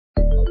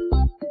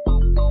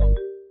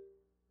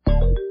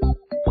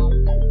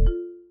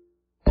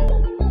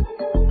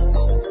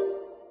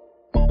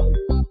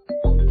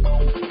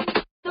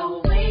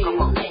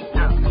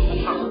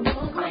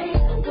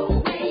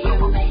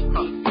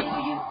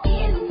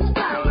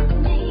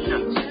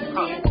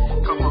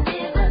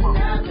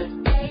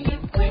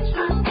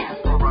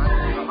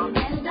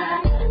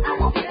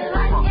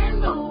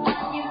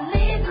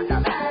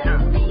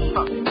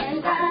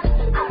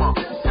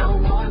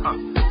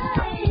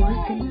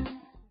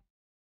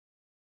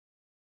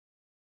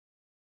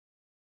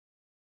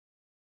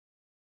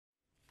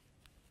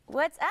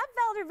What's up,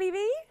 Valder,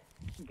 Beebe?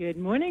 Good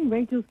morning,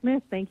 Rachel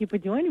Smith. Thank you for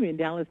joining me in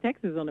Dallas,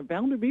 Texas on the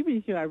Valder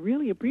Beebe Show. I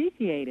really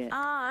appreciate it.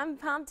 I'm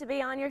pumped to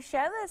be on your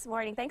show this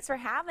morning. Thanks for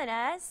having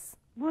us.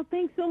 Well,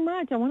 thanks so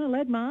much. I want to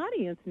let my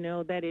audience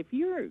know that if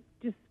you're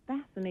just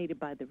fascinated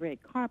by the red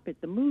carpet,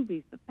 the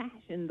movies, the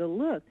fashion, the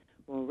look,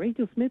 well,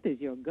 Rachel Smith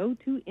is your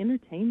go-to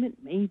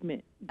entertainment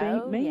maven.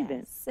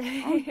 Yes.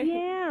 Oh,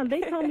 yeah.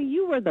 They told me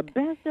you were the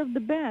best of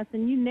the best,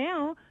 and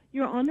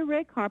you're on the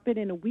red carpet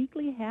in a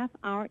weekly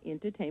half-hour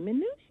entertainment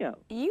news show.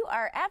 You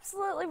are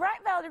absolutely right,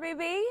 Valder,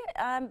 baby.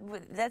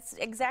 That's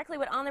exactly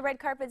what On the Red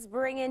Carpet's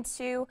bringing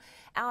to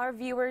our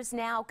viewers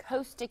now,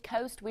 coast to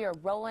coast. We are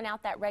rolling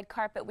out that red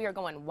carpet. We are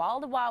going wall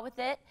to wall with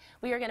it.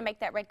 We are going to make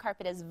that red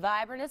carpet as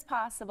vibrant as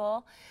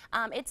possible.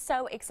 It's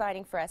so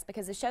exciting for us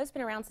because the show's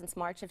been around since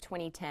March of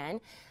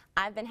 2010.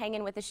 I've been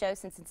hanging with the show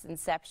since its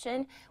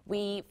inception.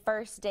 We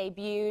first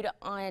debuted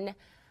on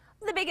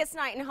the biggest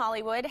night in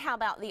Hollywood. How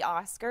about the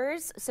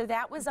Oscars? So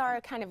that was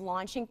our kind of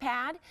launching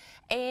pad,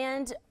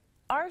 and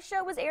our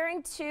show was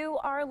airing to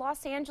our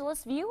Los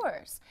Angeles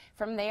viewers.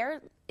 From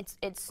there,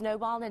 it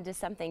snowballed into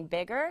something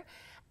bigger,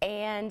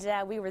 and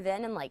we were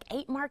then in like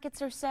 8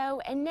 markets or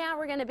so, and now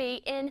we're going to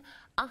be in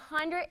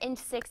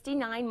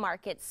 169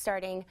 markets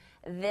starting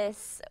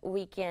this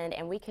weekend,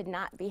 and we could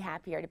not be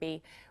happier to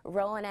be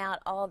rolling out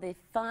all the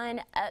fun,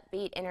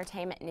 upbeat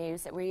entertainment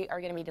news that we are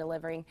going to be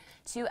delivering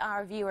to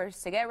our viewers.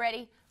 So get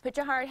ready, put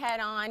your hard hat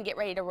on, get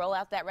ready to roll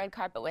out that red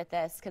carpet with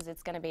us, because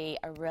it's going to be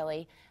a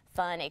really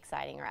fun,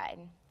 exciting ride.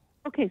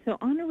 Okay, so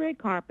on the red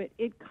carpet,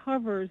 it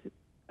covers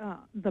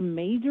the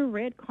major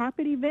red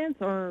carpet events,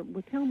 or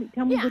well, tell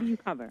me what do you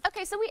cover?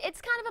 Okay, so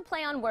it's kind of a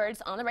play on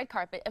words. On the red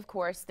carpet, of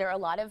course, there are a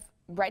lot of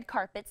red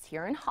carpets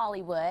here in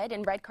Hollywood,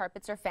 and red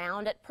carpets are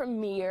found at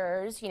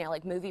premieres, you know,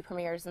 like movie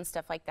premieres and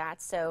stuff like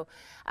that. So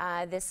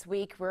this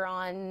week we're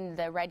on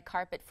the red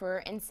carpet for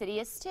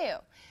Insidious 2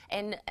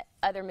 and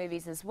other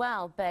movies as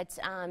well. But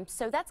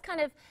so that's kind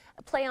of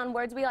a play on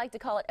words. We like to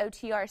call it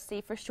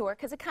OTRC for short,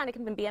 because it kind of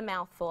can be a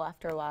mouthful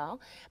after a while.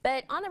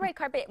 But on the red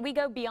carpet, we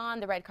go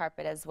beyond the red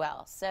carpet as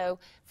well. So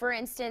for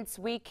instance,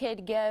 we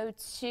could go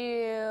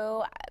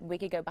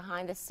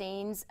behind the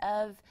scenes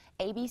of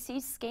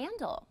ABC's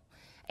Scandal.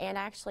 And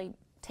I actually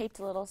taped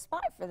a little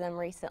spot for them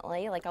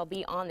recently, like I'll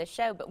be on the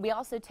show, but we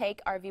also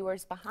take our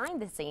viewers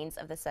behind the scenes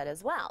of the set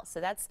as well.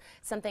 So that's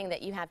something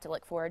that you have to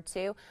look forward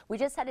to. We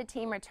just had a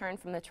team return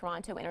from the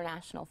Toronto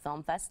International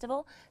Film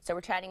Festival, so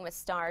we're chatting with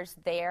stars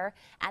there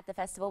at the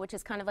festival, which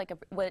is kind of like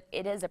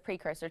it is a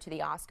precursor to the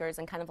Oscars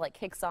and kind of like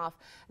kicks off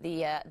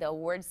the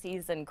award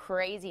season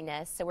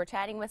craziness. So we're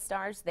chatting with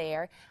stars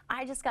there.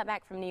 I just got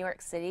back from New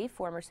York City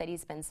for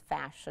Mercedes-Benz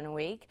Fashion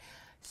Week.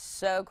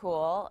 So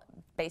cool,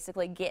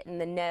 basically getting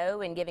the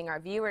know and giving our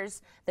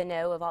viewers the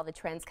know of all the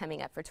trends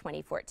coming up for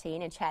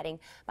 2014, and chatting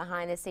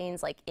behind the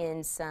scenes, like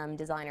in some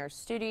designer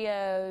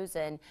studios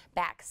and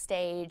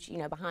backstage, you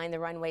know, behind the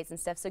runways and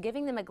stuff. So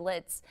giving them a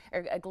glimpse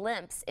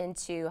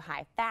into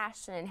high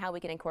fashion and how we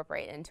can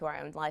incorporate it into our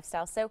own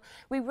lifestyle. So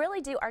we really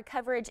do, our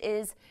coverage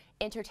is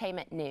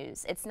entertainment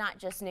news. It's not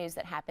just news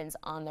that happens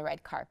on the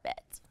red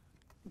carpet.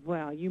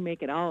 Well, you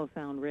make it all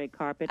sound red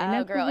carpet. And oh,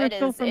 that's girl, what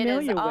it we're is. so It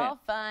is familiar all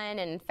with. fun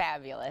and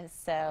fabulous.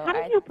 So how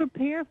do you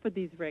prepare for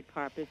these red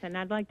carpets? And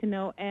I'd like to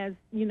know, as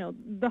you know,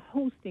 the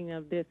hosting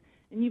of this,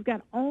 and you've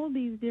got all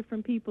these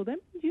different people, that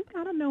means you've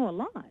got to know a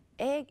lot.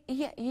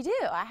 Yeah, you do.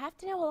 I have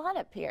to know a lot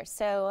up here.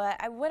 So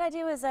what I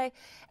do is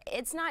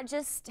it's not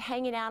just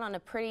hanging out on a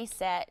pretty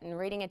set and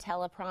reading a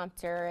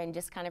teleprompter and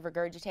just kind of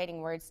regurgitating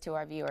words to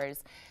our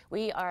viewers.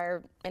 We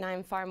are, and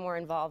I'm far more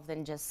involved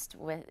than just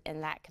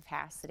in that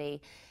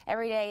capacity.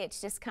 Every day it's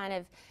just kind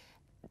of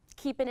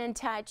keeping in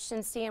touch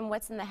and seeing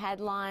what's in the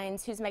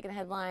headlines, who's making the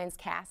headlines,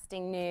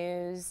 casting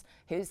news,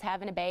 who's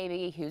having a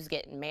baby, who's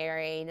getting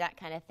married, that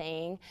kind of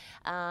thing.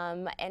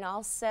 And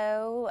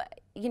also,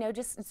 you know,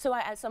 just so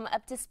I'm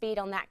up to speed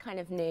on that kind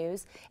of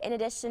news. In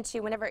addition to,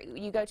 whenever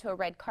you go to a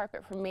red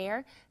carpet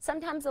premiere,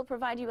 sometimes they'll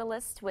provide you a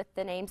list with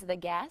the names of the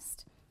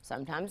guests.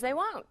 Sometimes they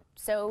won't.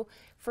 So,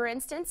 for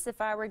instance, if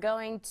I were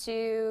going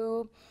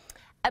to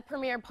a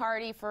premiere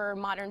party for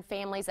Modern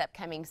Family's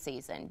upcoming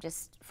season,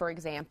 just for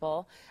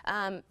example,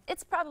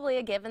 it's probably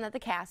a given that the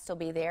cast will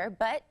be there,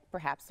 but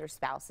perhaps their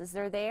spouses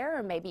are there,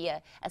 or maybe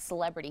a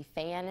celebrity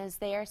fan is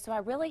there. So I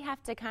really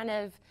have to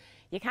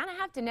you kind of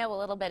have to know a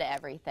little bit of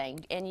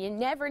everything, and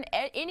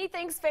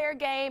anything's fair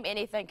game,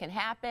 anything can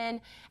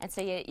happen, and so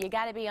you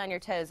got to be on your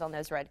toes on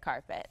those red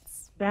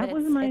carpets. That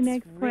was my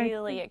next question. It's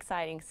really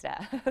exciting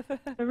stuff.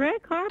 The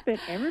red carpet,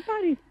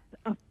 everybody's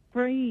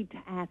afraid to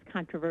ask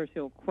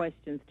controversial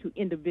questions to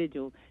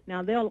individuals.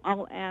 Now, they'll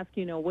all ask,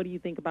 you know, what do you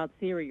think about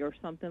Siri or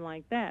something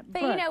like that.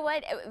 But you know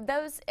what?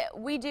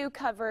 We do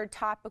cover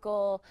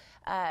topical,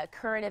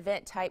 current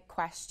event type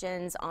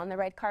questions on the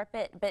red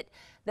carpet, but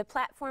the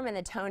platform and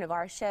the tone of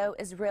our show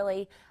is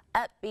really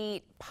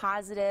upbeat,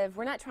 positive.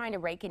 We're not trying to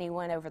rake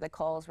anyone over the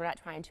coals. We're not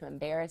trying to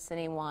embarrass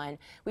anyone.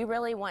 We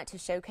really want to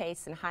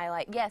showcase and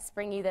highlight, yes,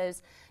 bring you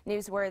those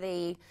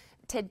newsworthy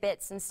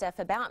tidbits and stuff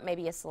about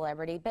maybe a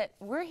celebrity, but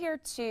we're here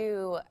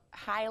to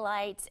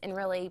highlight and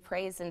really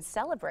praise and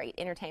celebrate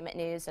entertainment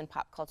news and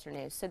pop culture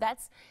news. So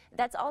that's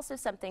also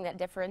something that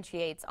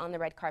differentiates On the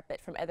Red Carpet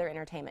from other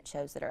entertainment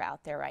shows that are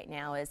out there right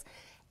now. Is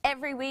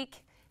every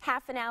week,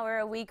 half an hour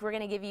a week, we're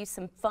going to give you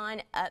some fun,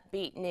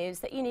 upbeat news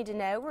that you need to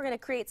know. We're going to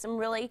create some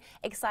really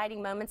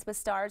exciting moments with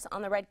stars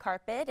on the red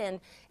carpet and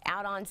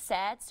out on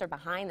sets or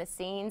behind the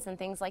scenes and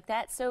things like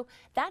that. So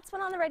that's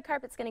what On the Red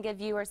Carpet's going to give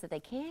viewers that they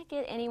can't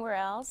get anywhere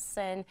else.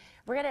 And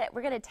we're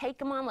going to take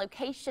them on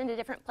location to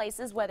different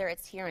places, whether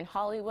it's here in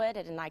Hollywood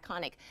at an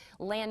iconic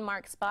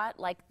landmark spot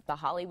like the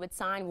Hollywood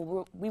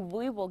sign.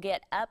 We will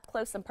get up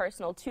close and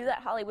personal to that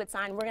Hollywood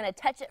sign. We're going to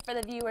touch it for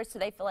the viewers so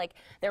they feel like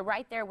they're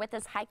right there with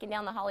us hiking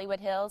down the Hollywood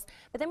Hills.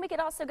 But then we could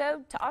also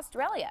go to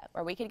Australia,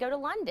 or we could go to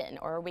London,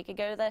 or we could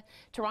go to the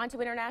Toronto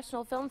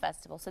International Film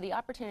Festival. So the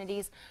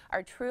opportunities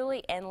are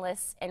truly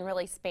endless and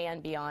really span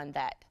beyond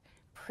that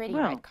pretty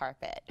red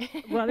carpet.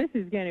 Well, this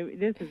is going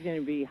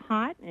to be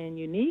hot and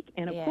unique,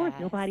 and of course,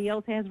 nobody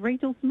else has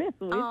Rachel Smith,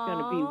 so it's going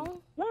to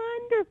be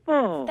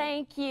wonderful.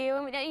 Thank you.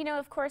 And, you know,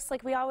 of course,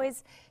 like we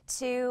always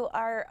do,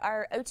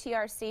 our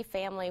OTRC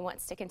family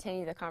wants to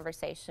continue the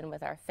conversation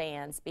with our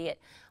fans, be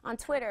it on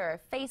Twitter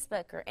or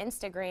Facebook or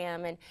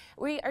Instagram. And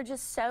we are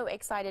just so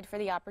excited for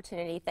the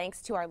opportunity, thanks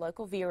to our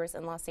local viewers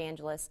in Los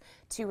Angeles,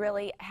 to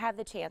really have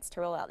the chance to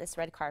roll out this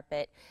red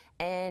carpet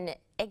and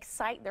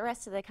excite the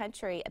rest of the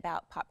country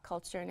about pop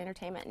culture and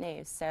entertainment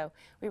news. So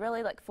we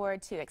really look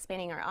forward to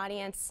expanding our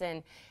audience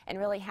and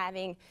really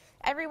having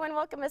everyone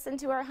welcome us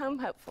into our home,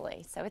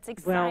 hopefully. So it's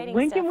exciting. Well,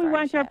 when can we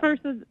watch our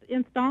first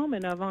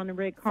installment of On the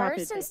Red Carpet?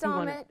 First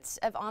installment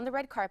of On the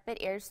Red Carpet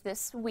airs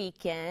this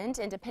weekend,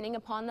 and depending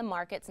upon the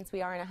market, since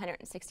we are in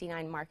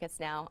 169 markets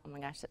now, oh my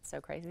gosh, that's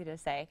so crazy to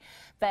say,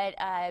 but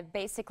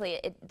basically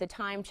the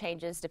time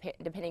changes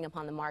depending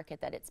upon the market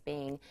that it's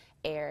being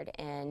aired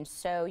in.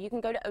 So you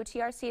can go to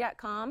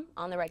OTRC.com,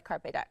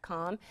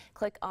 ontheredcarpet.com,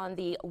 click on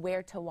the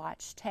Where to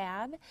Watch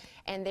tab,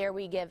 and there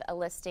we give a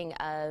listing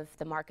of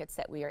the markets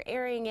that we are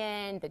airing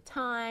in, the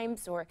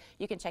times, or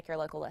you can check your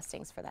local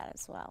listings for that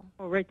as well.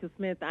 Well, Rachel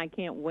Smith, I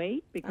can't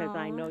wait because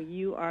I know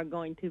you are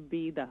going to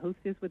be the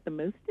hostess with the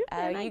mostest.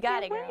 Oh, you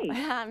got it, girl.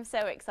 I'm so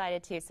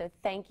excited too. So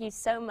thank you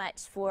so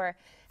much for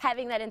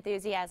having that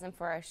enthusiasm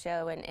for our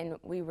show, and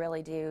we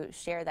really do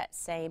share that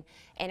same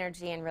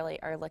energy and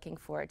really are looking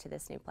forward to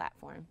this new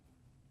platform.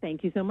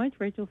 Thank you so much,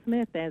 Rachel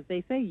Smith. As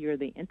they say, you're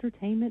the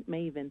entertainment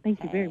maven.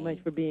 Thank you very much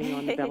for being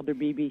on the Valder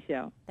Beebe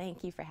Show.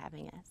 Thank you for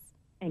having us.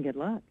 And good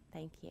luck.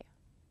 Thank you.